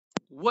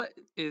What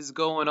is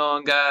going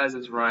on, guys?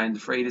 It's Ryan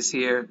DeFreitas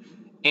here,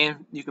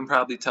 and you can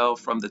probably tell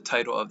from the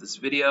title of this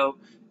video,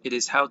 it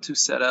is how to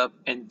set up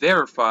and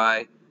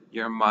verify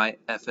your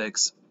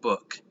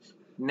myfxbook.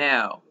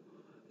 Now,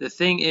 the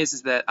thing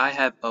is that I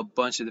have a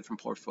bunch of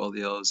different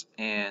portfolios,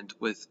 and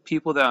with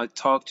people that I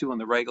talk to on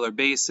the regular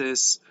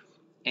basis,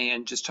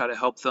 and just try to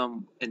help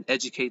them and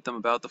educate them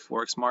about the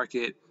forex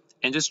market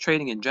and just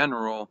trading in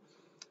general.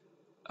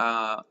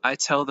 I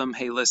tell them,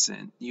 hey,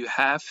 listen, you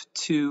have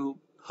to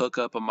hook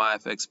up a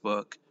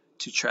myfxbook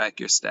to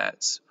track your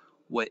stats.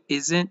 What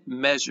isn't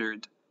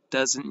measured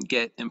doesn't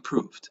get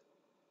improved.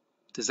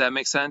 Does that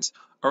make sense?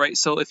 All right,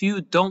 so if you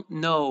don't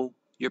know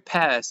your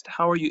past,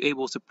 how are you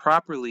able to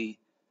properly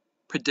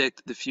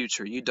predict the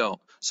future? You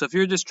don't. So if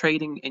you're just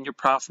trading and you're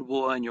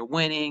profitable and you're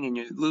winning and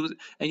you're losing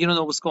and you don't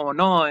know what's going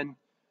on,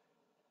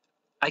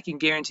 I can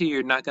guarantee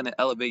you're not going to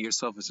elevate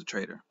yourself as a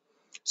trader.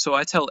 So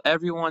I tell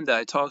everyone that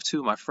I talk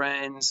to, my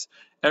friends,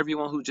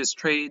 everyone who just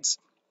trades,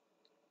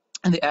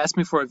 and they ask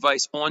me for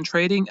advice on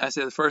trading, I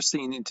say the first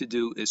thing you need to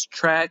do is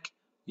track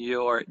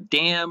your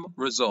damn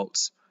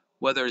results.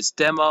 Whether it's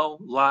demo,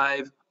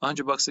 live,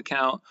 $100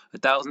 account,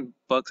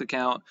 $1,000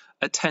 account,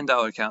 a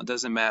 $10 account,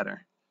 doesn't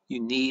matter. You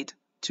need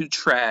to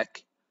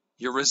track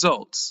your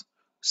results.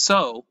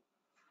 So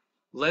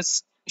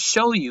let's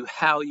show you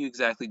how you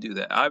exactly do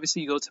that.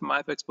 Obviously, you go to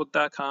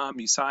myfxbook.com,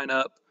 you sign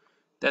up.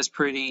 That's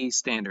pretty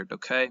standard,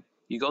 okay?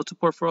 You go to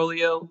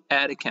portfolio,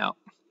 add account,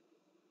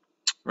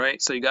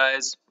 right? So you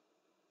guys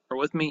are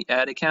with me,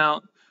 add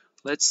account.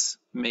 Let's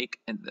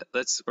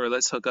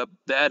hook up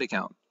the add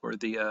account or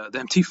the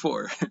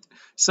MT4.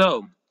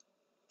 So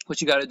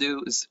what you got to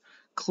do is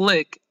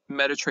click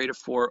MetaTrader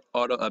 4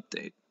 auto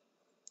update,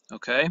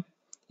 okay?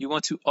 You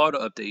want to auto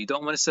update. You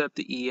don't want to set up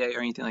the EA or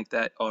anything like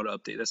that. Auto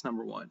update. That's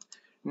number one.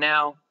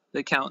 Now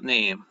the account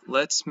name.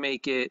 Let's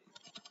make it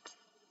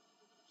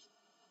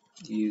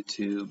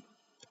YouTube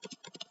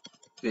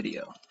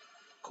video.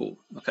 Cool.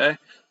 Okay.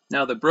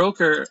 Now the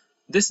broker,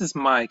 this is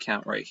my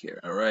account right here.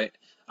 All right.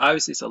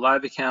 Obviously it's a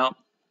live account,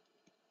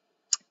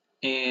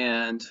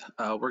 and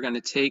we're going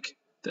to take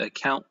the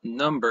account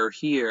number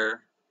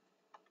here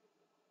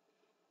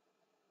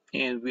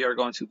and we are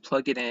going to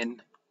plug it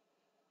in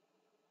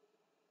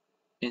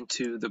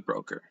into the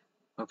broker.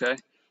 Okay.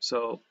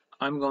 So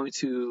I'm going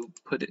to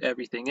put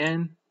everything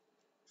in.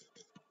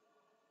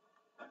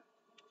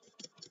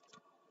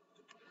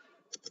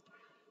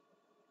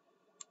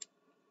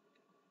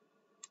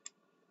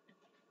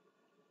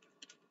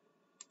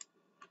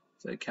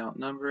 The account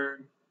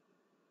number.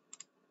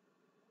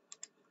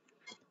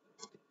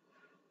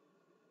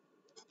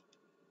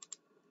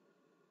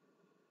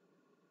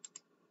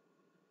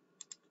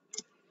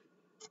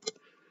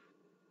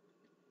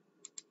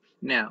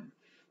 Now,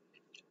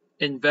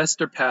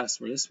 investor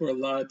password. This is where a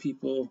lot of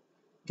people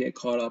get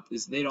caught up,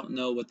 is they don't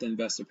know what the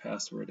investor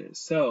password is.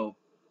 So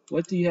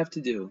what do you have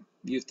to do?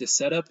 You have to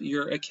set up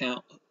your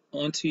account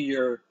onto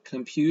your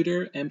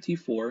computer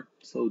MT4.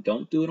 So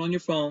don't do it on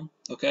your phone,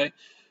 okay?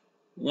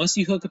 Once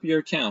you hook up your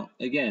account,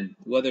 again,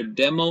 whether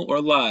demo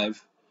or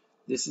live,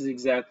 this is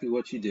exactly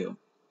what you do.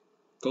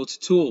 Go to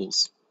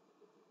tools,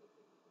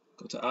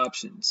 go to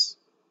options,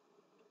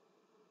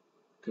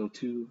 go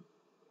to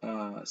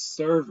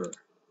server,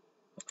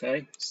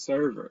 okay?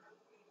 Server.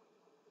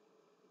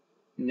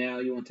 Now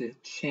you want to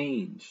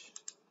change,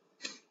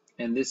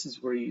 and this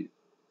is where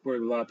a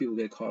lot of people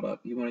get caught up.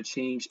 You want to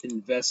change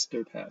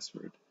investor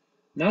password,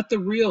 not the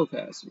real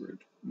password,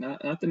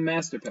 not the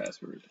master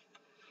password.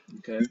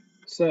 Okay,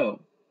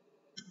 so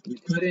you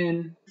put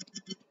in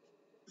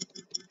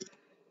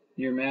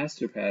your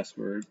master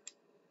password,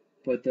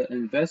 but the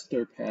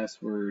investor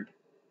password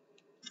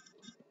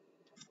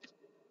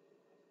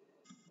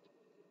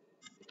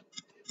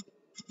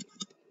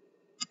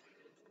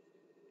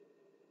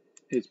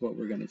is what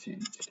we're going to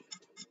change.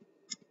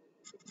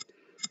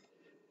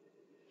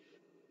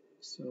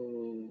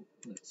 So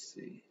let's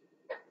see.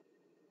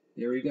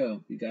 There we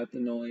go. We got the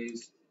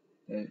noise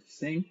that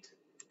synced.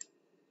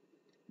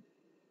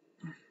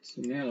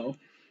 So now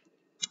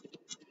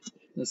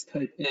let's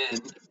type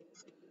in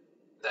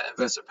that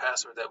investor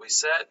password that we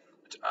set,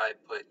 which I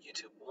put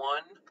YouTube1,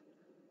 and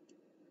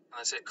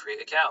I said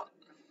create account.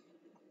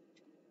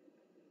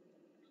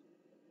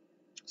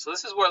 So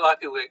this is where a lot of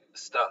people get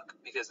stuck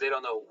because they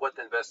don't know what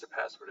the investor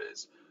password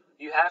is.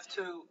 You have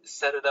to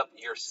set it up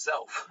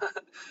yourself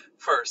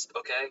first,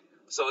 okay?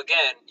 So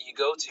again, you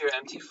go to your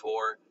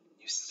MT4,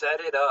 you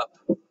set it up,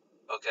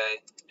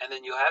 okay? And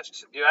then you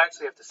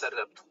actually have to set it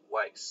up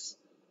twice.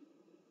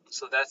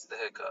 So that's the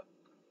hiccup.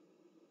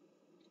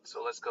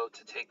 So let's go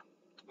to take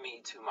me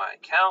to my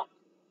account.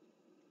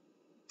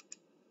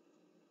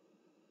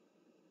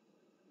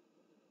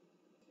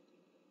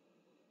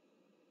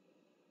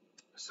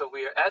 So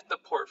we are at the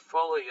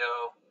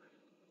portfolio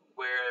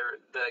where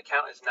the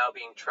account is now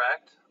being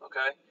tracked,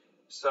 okay?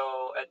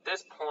 So at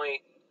this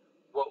point,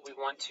 what we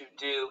want to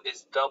do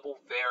is double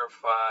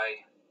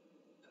verify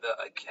the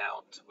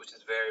account, which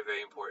is very,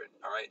 very important,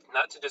 all right?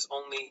 Not to just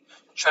only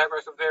track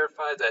record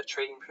verify, that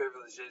trading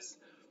privilege is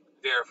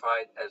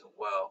verified as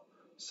well.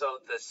 So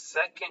the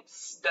second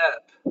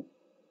step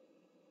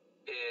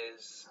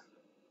is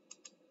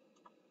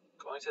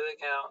going to the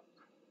account,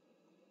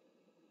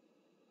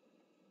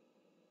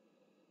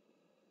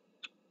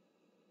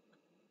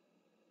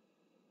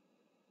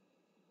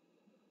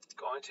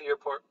 go to your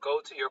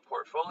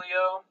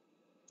portfolio,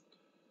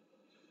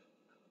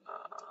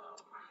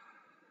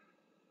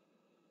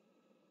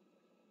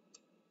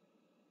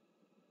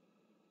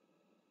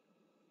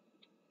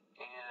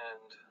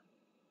 and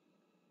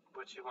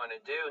what you want to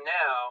do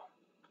now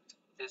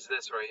is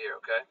this right here,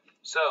 okay?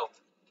 So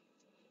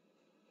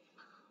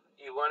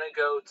you want to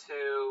go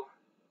to,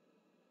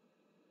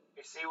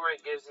 you see where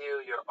it gives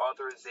you your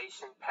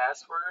authorization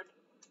password?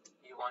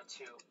 You want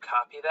to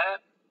copy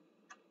that,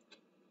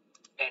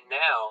 and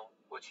now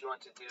what you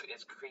want to do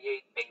is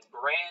create a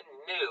brand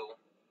new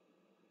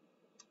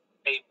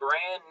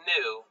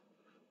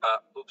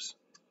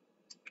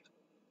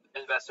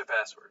investor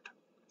password.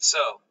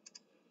 So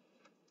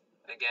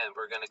again,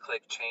 we're going to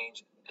click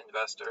change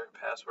investor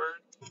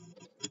password.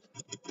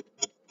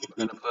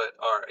 We're going to put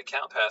our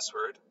account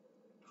password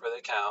for the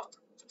account,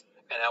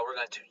 and now we're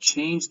going to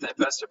change the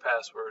investor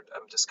password.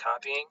 I'm just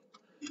copying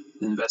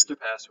the investor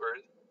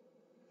password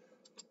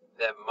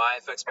that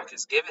myfxbook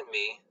has given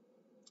me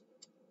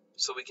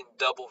so we can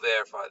double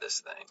verify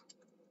this thing.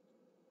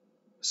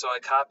 So I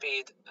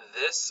copied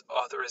this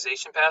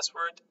authorization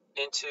password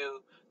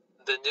into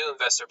the new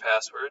investor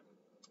password.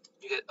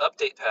 You hit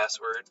update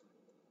password,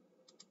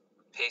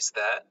 paste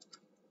that,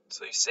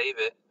 so you save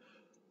it.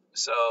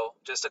 So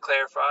just to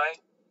clarify,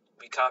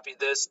 we copied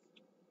this,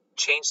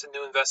 changed the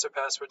new investor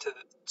password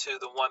to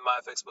the one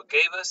myfxbook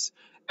gave us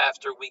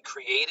after we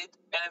created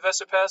an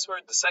investor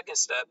password. The second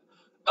step,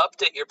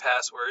 update your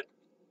password.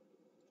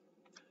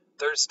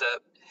 Third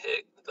step,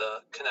 hit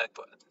the connect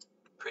button.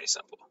 Pretty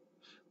simple.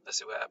 Let's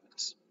see what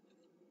happens.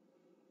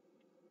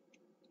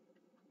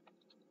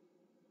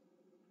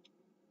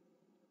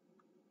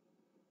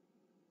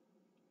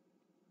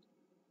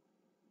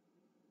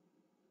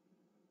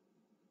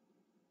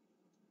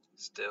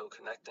 Still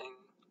connecting.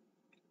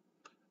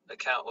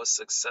 Account was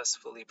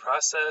successfully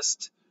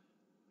processed.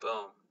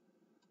 Boom.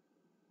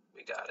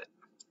 We got it.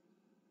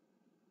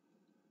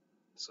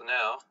 So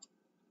now,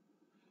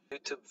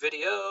 YouTube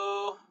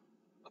video.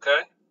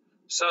 Okay.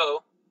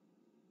 So,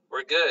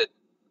 we're good.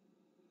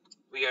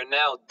 We are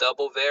now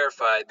double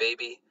verified,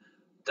 baby.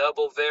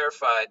 Double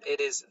verified. It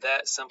is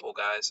that simple,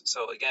 guys.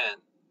 So again,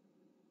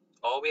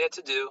 all we had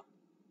to do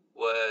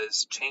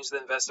was change the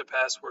investor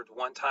password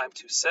one time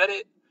to set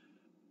it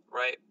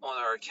right on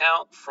our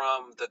account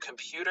from the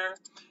computer,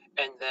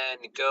 and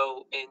then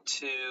go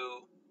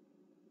into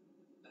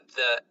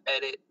the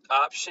edit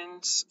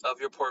options of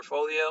your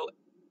portfolio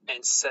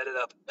and set it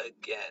up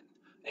again,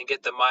 and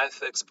get the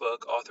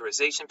myfxbook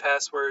authorization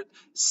password,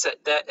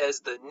 set that as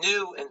the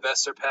new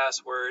investor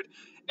password,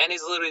 and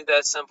it's literally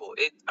that simple.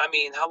 I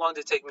mean, how long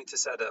did it take me to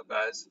set up,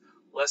 guys?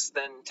 Less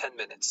than 10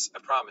 minutes, I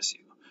promise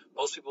you.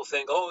 Most people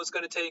think, oh, it's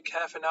going to take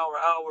half an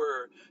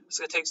hour, it's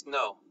going to take,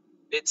 no.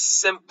 It's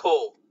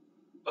simple,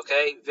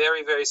 okay?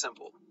 Very, very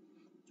simple.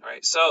 All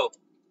right, so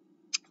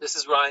this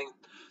is Ryan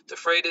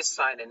DeFreitas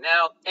signing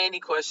out. Any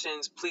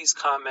questions, please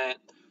comment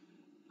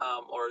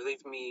or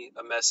leave me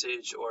a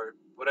message or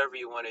whatever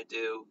you want to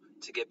do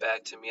to get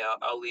back to me.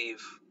 I'll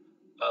leave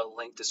a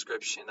link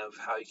description of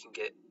how you can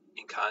get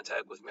in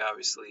contact with me,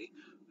 obviously,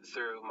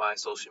 through my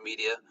social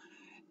media.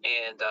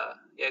 And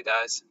yeah,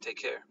 guys, take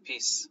care.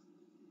 Peace.